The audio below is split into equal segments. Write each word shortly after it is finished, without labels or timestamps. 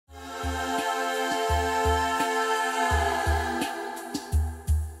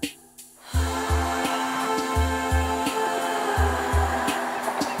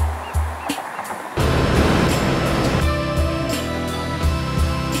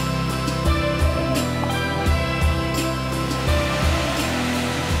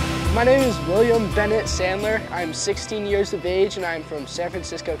My name is William Bennett Sandler. I'm 16 years of age and I'm from San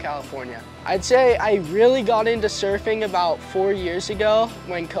Francisco, California. I'd say I really got into surfing about 4 years ago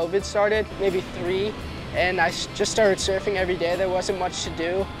when COVID started, maybe 3, and I just started surfing every day. There wasn't much to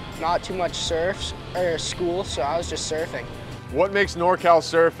do, not too much surf or school, so I was just surfing. What makes NorCal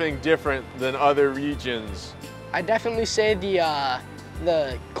surfing different than other regions? I definitely say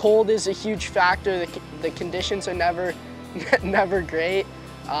the cold is a huge factor. The conditions are never great,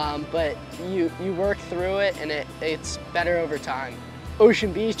 but you work through it and it's better over time.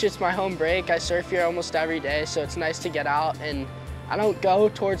 Ocean Beach, it's my home break. I surf here almost every day, so it's nice to get out, and I don't go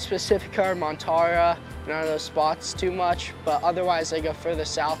towards Pacifica or Montara, none of those spots too much, but otherwise I go further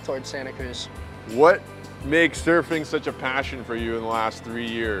south towards Santa Cruz. What makes surfing such a passion for you in the last 3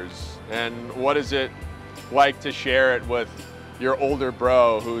 years? And what is it like to share it with your older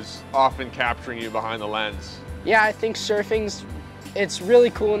bro who's often capturing you behind the lens? Yeah, I think it's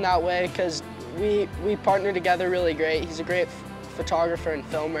really cool in that way because we partner together really great. He's a great photographer and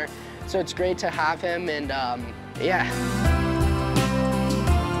filmer, so it's great to have him, and yeah.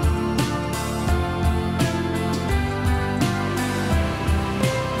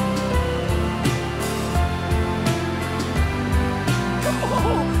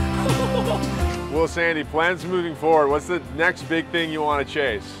 Well, Sandy, plans moving forward, what's the next big thing you want to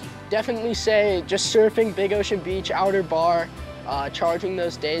chase? Definitely say just surfing, Big Ocean Beach, outer bar, charging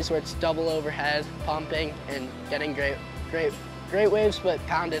those days where it's double overhead, pumping, and getting great waves, but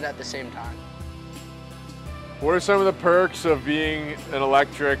pounded at the same time. What are some of the perks of being an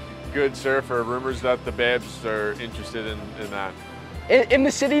electric good surfer? Rumors that the babes are interested in that. In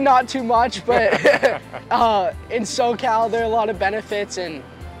the city, not too much, but in SoCal, there are a lot of benefits, and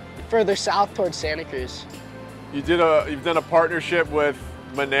further south towards Santa Cruz. You've done a partnership with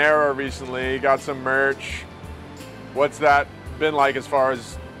Monero recently, you got some merch. What's that been like as far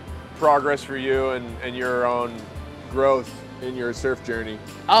as progress for you and your own growth in your surf journey?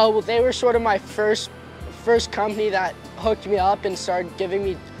 Oh, well, they were sort of my first company that hooked me up and started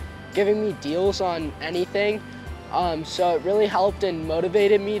giving me deals on anything. So it really helped and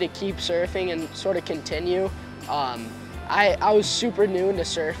motivated me to keep surfing and sort of continue. I was super new into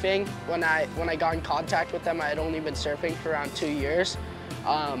surfing when I got in contact with them. I had only been surfing for around 2 years.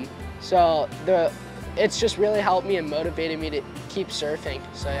 So it's just really helped me and motivated me to keep surfing,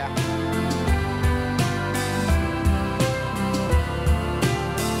 so yeah.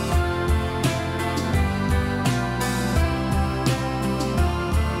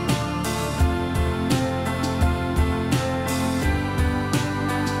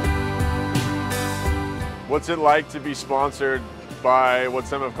 What's it like to be sponsored by what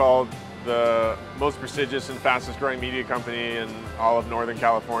some have called the most prestigious and fastest growing media company in all of Northern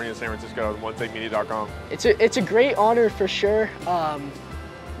California, San Francisco, OneTakeMedia.com? It's a great honor for sure.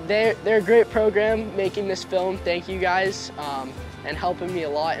 They're a great program making this film. Thank you guys, and helping me a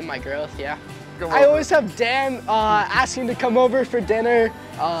lot in my growth, yeah. I always have Dan asking to come over for dinner,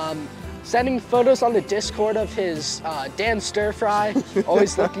 sending photos on the Discord of his Dan stir fry,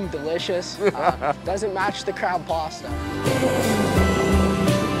 always looking delicious. Doesn't match the crab pasta.